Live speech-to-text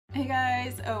Hey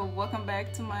guys, welcome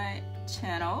back to my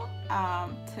channel.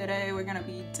 Today we're gonna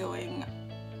be doing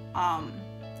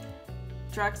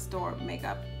drugstore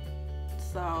makeup.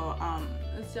 So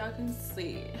as y'all can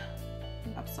see,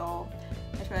 so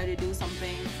I try to do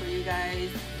something for you guys.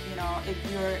 You know, if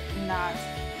you're not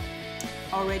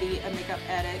already a makeup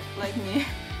addict like me,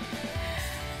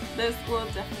 this will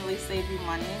definitely save you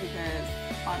money because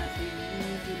honestly,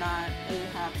 you do not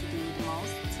have to do the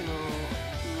most to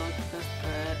look this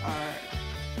good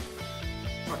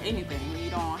or anything. You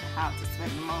don't have to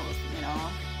spend the most, you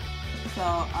know. So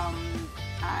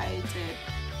I did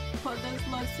put this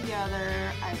look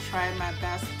together. I tried my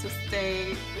best to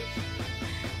stay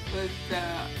with the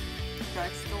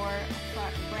drugstore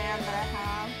brand that I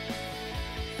have.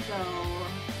 So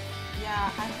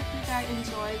yeah, I hope you guys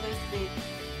enjoy this video.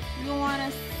 You want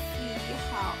to see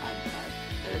how I cut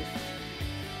this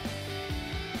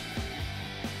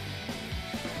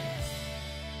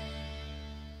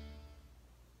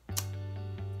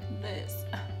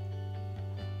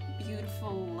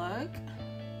beautiful look,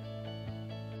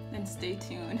 then stay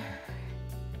tuned.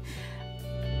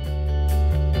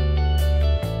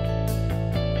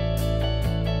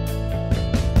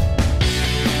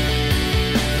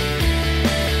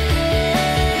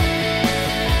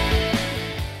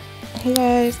 Hey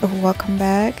guys, welcome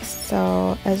back.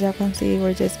 So as y'all can see,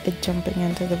 we're just jumping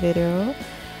into the video.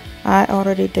 I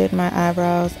already did my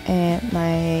eyebrows and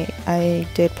I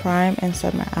did prime and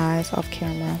set my eyes off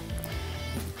camera.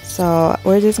 So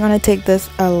we're just gonna take this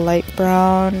a light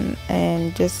brown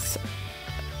and just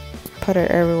put it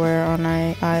everywhere on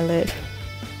my eyelid.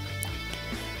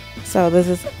 So this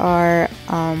is our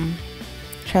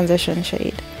transition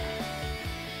shade,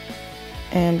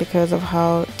 and because of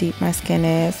how deep my skin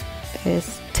is,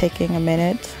 it's taking a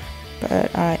minute,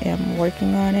 but I am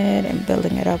working on it and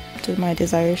building it up to my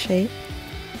desired shape.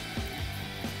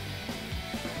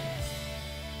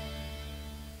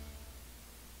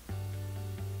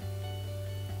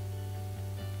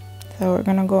 So we're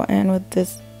gonna go in with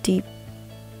this deep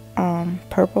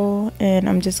purple, and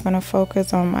I'm just gonna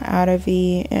focus on my outer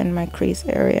V and my crease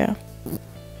area.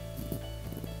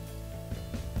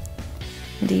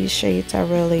 These shades are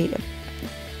really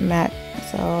matte,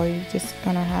 so you're just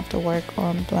gonna have to work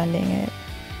on blending it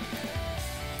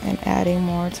and adding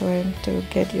more to it to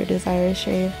get your desired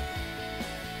shade.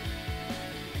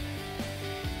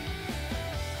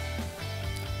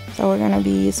 So we're gonna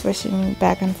be switching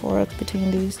back and forth between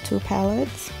these two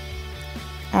palettes.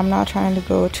 I'm not trying to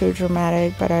go too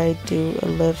dramatic, but I do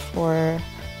live for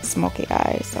smoky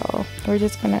eyes. So I'm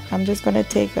just gonna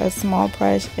take a small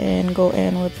brush and go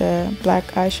in with a black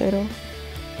eyeshadow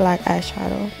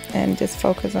and just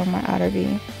focus on my outer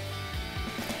V.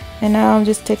 And now I'm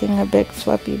just taking a big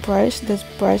fluffy brush. This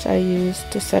brush I use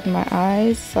to set my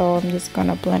eyes, so I'm just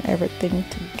gonna blend everything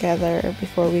together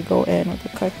before we go in with the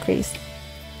cut crease.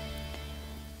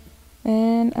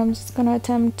 And I'm just gonna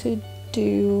attempt to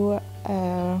do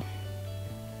a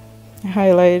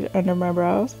highlight under my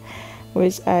brows,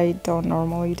 which I don't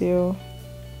normally do,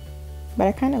 but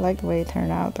I kind of like the way it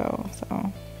turned out though,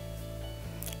 so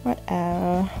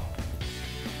whatever.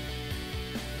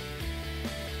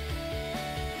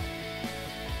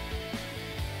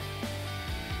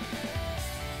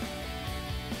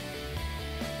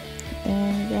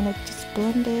 And we're gonna just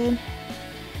blend it,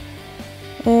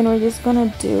 and we're just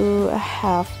gonna do a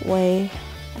half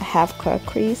cut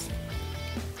crease.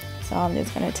 So I'm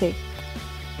just gonna take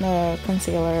the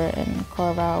concealer and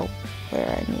carve out what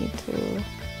I need.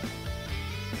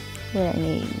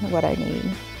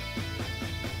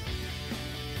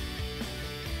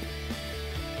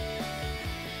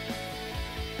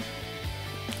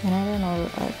 And I don't know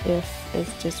if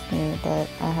it's just me, but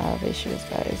I have issues,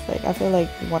 guys. Like, I feel like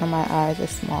one of my eyes is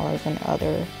smaller than the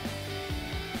other,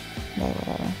 but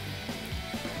whatever.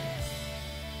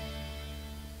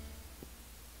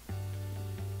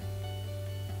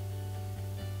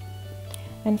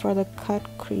 And for the cut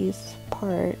crease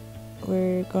part,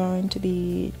 we're going to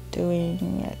be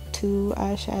doing 2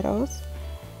 eyeshadows.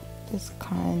 Just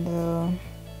kind of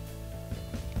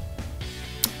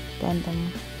blend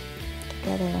them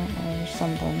together or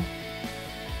something.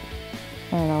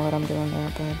 I don't know what I'm doing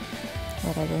there, but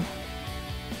whatever.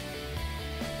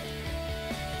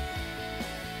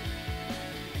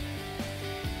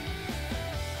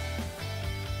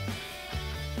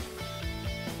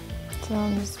 So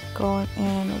I'm just going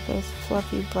in with this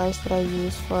fluffy brush that I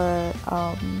use for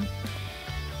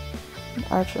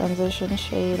our transition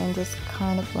shade and just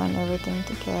kind of blend everything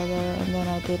together. And then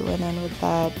I did went in with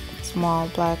that small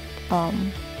black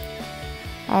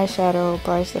eyeshadow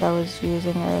brush that I was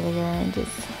using earlier and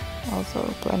just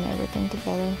also blend everything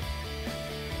together.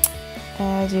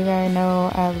 As you guys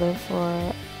know, I live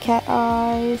for cat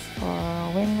eyes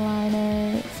or wing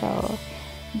liner, so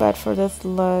but for this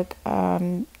look,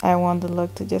 I want the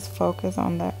look to just focus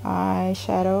on the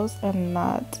eyeshadows and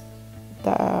not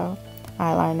the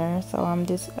eyeliner, so I'm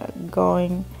just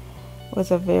going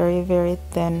with a very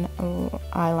thin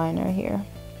eyeliner here.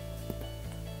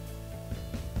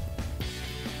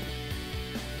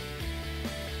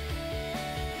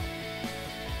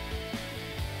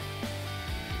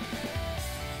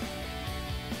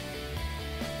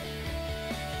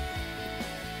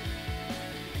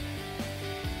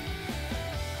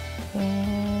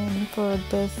 And for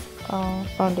this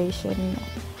foundation,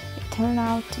 it turned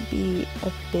out to be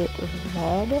a bit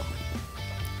red.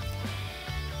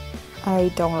 I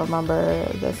don't remember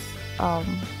this I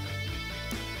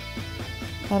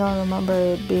don't remember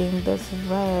it being this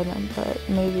red, but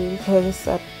maybe because it's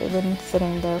been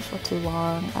sitting there for too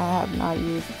long. I have not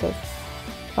used this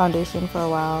foundation for a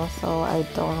while, so I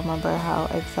don't remember how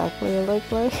exactly it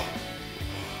looked like.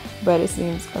 But it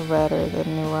seems redder than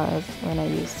it was when I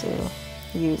used to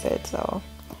use it. So,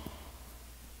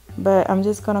 but I'm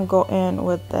just gonna go in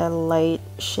with the light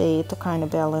shade to kind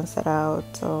of balance it out.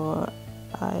 So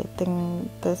I think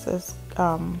this is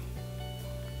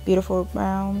Beautiful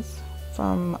Browns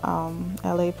from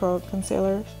LA Pro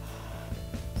Concealers.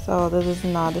 So this is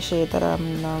not the shade that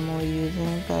I'm normally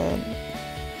using, but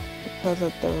because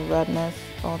of the redness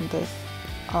on this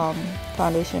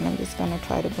foundation, I'm just gonna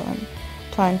try to blend,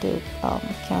 trying to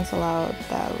cancel out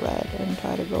that red and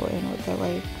try to go in with the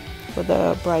light, with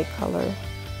the bright color.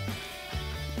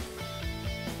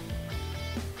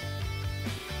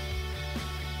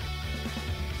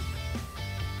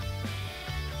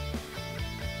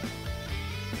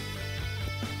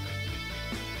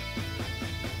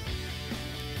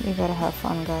 You gotta have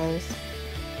fun, guys.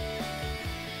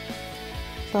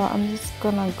 So I'm just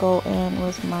gonna go in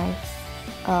with my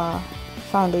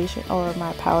foundation or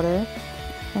my powder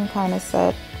and kind of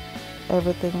set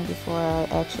everything before I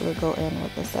actually go in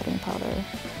with the setting powder.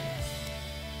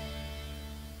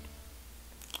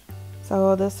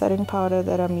 So the setting powder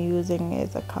that I'm using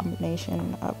is a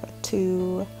combination of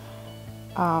two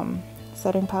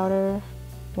setting powder.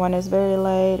 One is very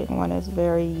light and one is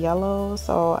very yellow,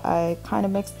 so I kind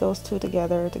of mixed those two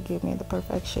together to give me the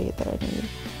perfect shade that I need.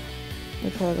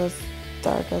 Because as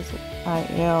dark as I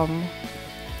am,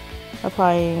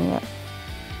 applying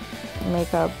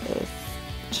makeup is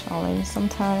challenging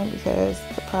sometimes because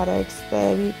the products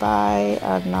that we buy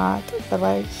are not the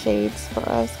right shades for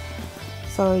us.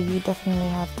 So you definitely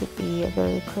have to be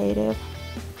very creative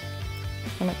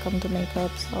when it comes to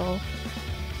makeup. So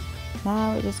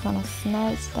now we're just gonna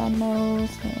snatch that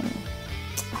nose and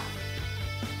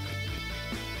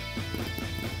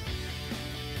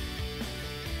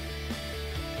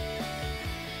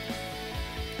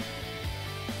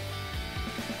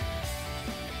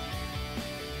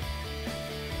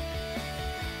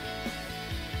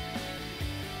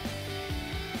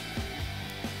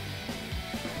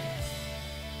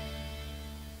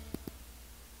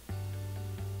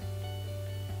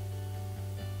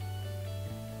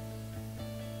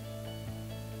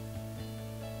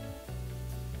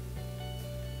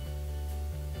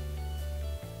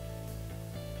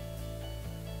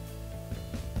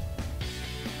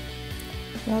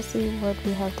y'all see what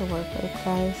we have to work with,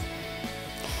 guys.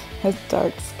 As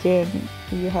dark skin,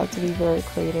 you have to be very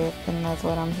creative, and that's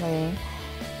what I'm saying.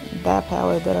 That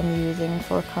palette that I'm using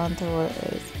for contour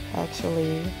is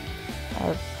actually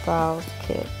a brows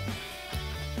kit.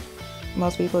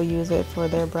 Most people use it for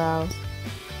their brows.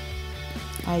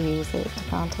 I use it to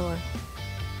contour.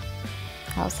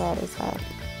 How sad is that?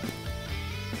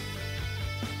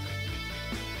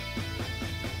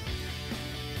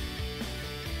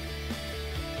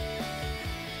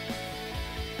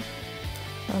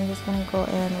 I'm just gonna go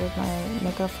in with my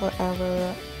Makeup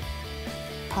Forever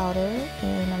powder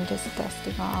and I'm just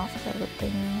dusting off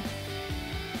everything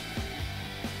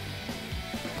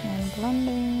and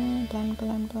blending,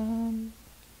 blend.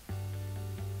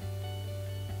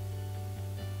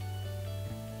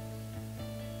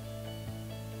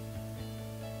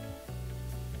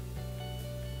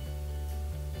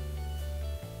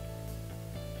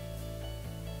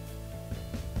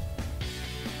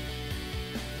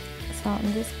 So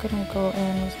I'm just gonna go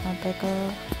in with my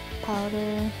Becca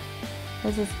powder.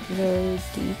 This is very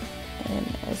deep and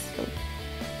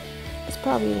it's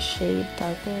probably a shade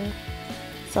darker.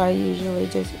 So I usually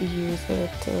just use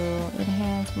it to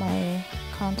enhance my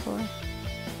contour.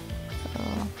 So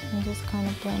I'm just kind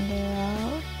of blend it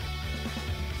out.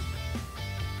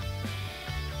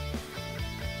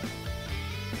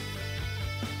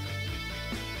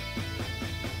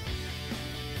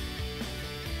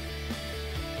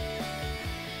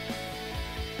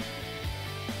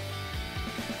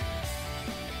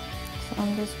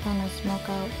 I'm just gonna smoke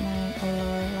out my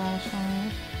lower lash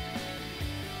line.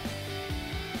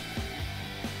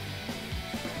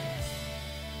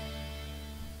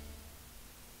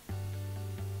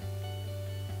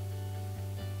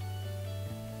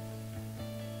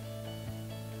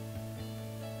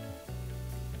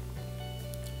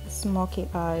 Smoky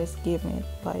eyes give me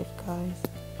life, guys.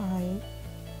 I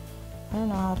don't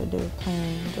know how to do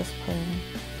just plain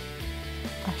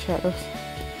eyeshadows.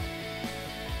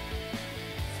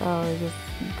 So we're just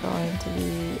going to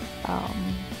be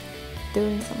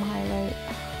doing some highlight.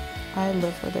 I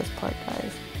live for this part,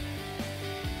 guys.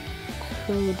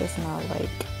 Who does not like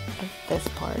this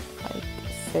part? Like,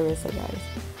 seriously, guys.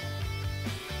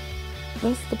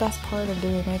 This is the best part of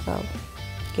doing makeup.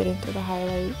 Getting to the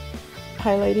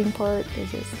highlighting part is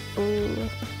just, ooh,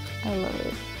 I love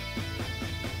it.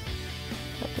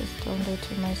 But just don't do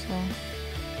too much though.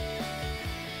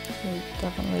 You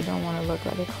definitely don't want to look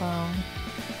like a clown.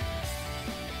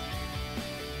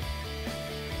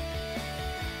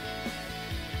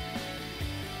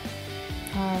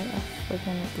 I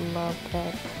freaking love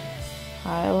that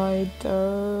highlighter.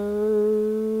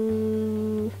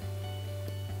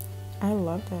 I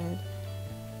love that.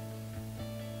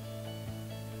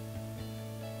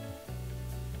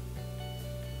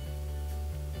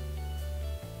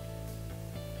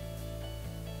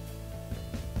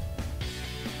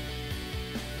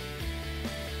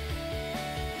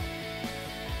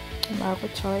 Bago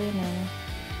choy na.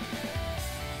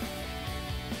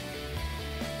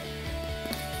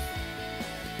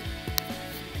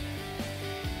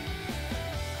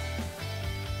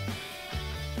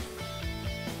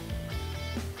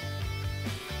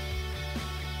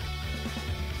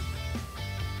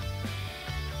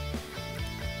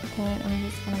 And I'm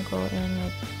just gonna go in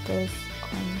with this.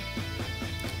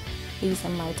 These are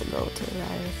my to-go-to,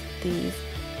 guys. These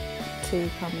two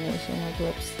combination of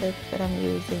lipstick that I'm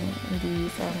using.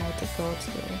 These are my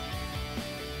to-go-to.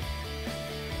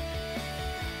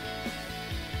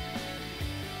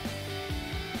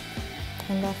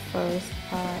 And that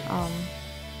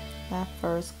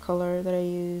first color that I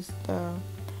used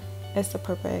is the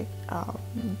perfect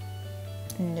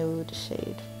nude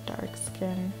shade, dark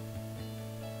skin.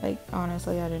 Like,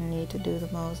 honestly, I didn't need to do the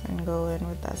most and go in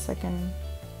with that second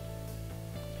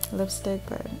lipstick,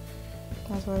 but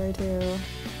that's what I do.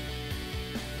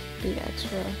 Be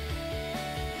extra.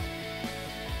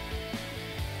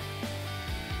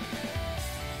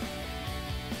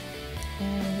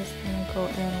 And I'm just gonna go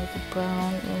in with the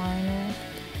brown liner,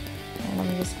 and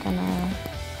I'm just gonna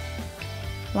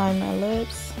line my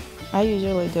lips. I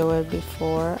usually do it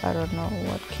before. I don't know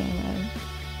what came in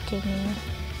to me,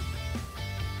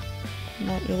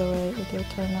 but either way, it did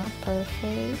turn out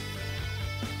perfect.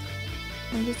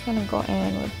 I'm just gonna go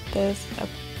in with this,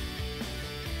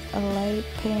 a light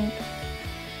pink.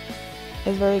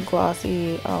 It's very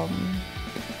glossy, and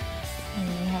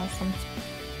it has some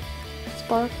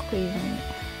sparkling.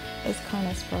 It's kind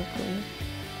of sparkly.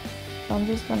 So I'm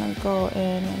just gonna go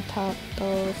in and tap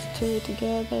those two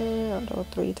together, or those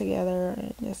three together,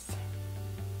 and just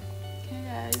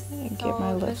give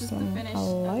my lips some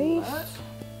life.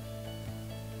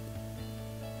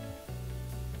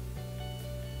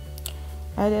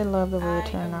 I did love the way it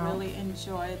turned out. I really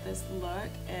enjoyed this look,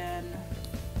 and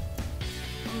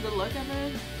from the look of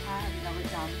it, I have never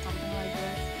done something like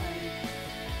this. Like,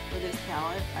 with this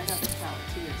palette, I got this palette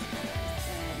 2 years ago,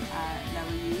 and I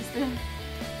never used it.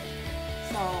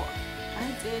 So I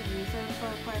did use it for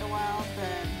quite a while,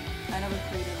 but I never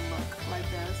created a look like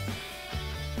this.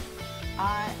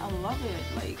 I love it.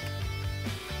 Like,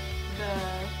 the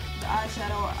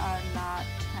eyeshadow are not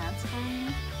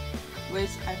transferring,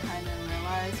 which I kind of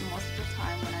realize most of the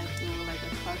time when I do like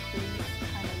a cut crease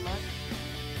kind of look,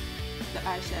 the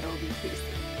eyeshadow will be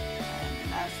creasing, and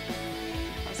that's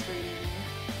really frustrating me.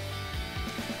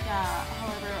 Yeah,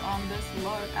 however, on this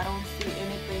look, I don't see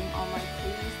anything on my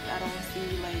crease. I don't see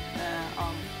like the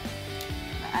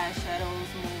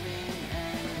eyeshadows moving,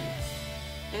 and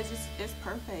it's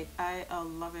perfect. I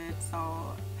love it.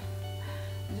 So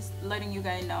just letting you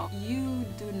guys know, you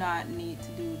do not need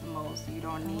to do the most. You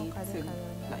don't need to,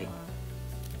 like,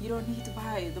 you don't need to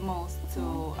buy the most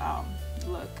to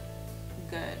look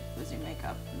good with your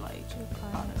makeup. Like,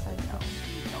 honestly, no,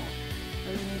 you don't.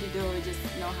 What you need to do is just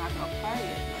know how to apply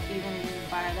it. Like, even when you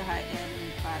buy the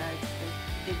high-end products,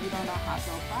 if you don't know how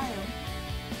to apply them,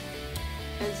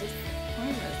 it's just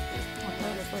pointless. It's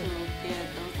pointless to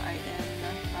get those high-end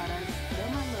products. They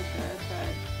might look good,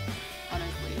 but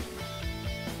honestly,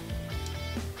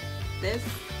 this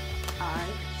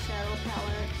eyeshadow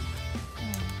palette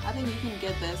I think you can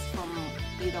get this from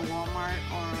either Walmart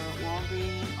or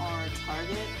Walgreens or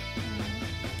Target.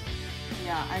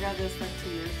 Yeah, I got this like 2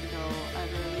 years ago. I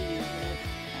really use it,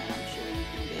 and I'm sure you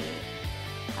can get it.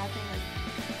 I think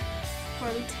it's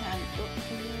probably I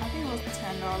think it was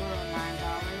 $10 or $9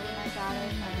 when I got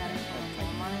it. I got it from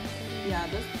Walmart. Yeah,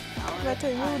 this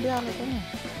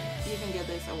you can get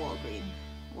this at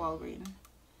Walgreens.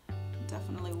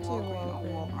 Definitely Walgreens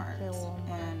or Walmart.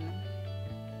 And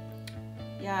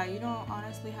yeah, you don't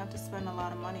honestly have to spend a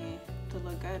lot of money to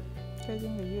look good.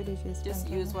 Just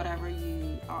use whatever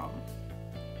you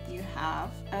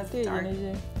have. As dark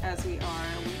as we are,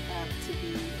 we have to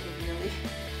be really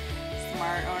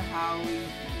smart on how we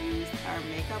use our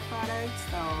makeup products.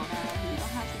 So you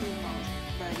don't have to do most,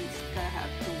 but you just gotta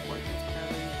have to work with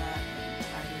whatever you got and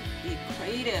try to be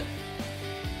creative.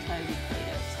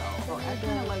 So I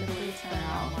kind of like the way it turned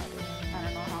out. I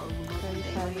don't know how it will look in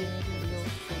daylight.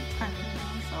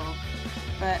 So,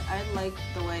 but I like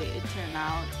the way it turned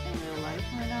out in real life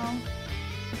right now.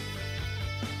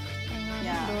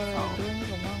 Yeah, so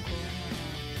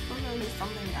it's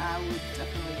something I would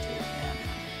definitely do again,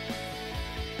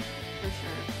 for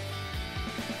sure.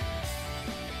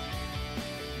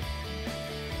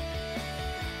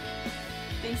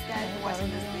 Thanks guys for watching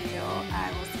this video.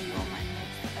 I will see you on my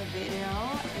next video.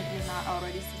 If you're not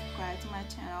already subscribed to my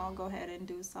channel, go ahead and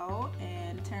do so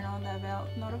and turn on the bell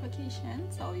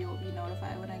notification so you'll be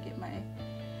notified when I get my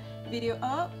video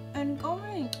up and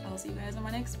going. I'll see you guys in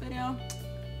my next video.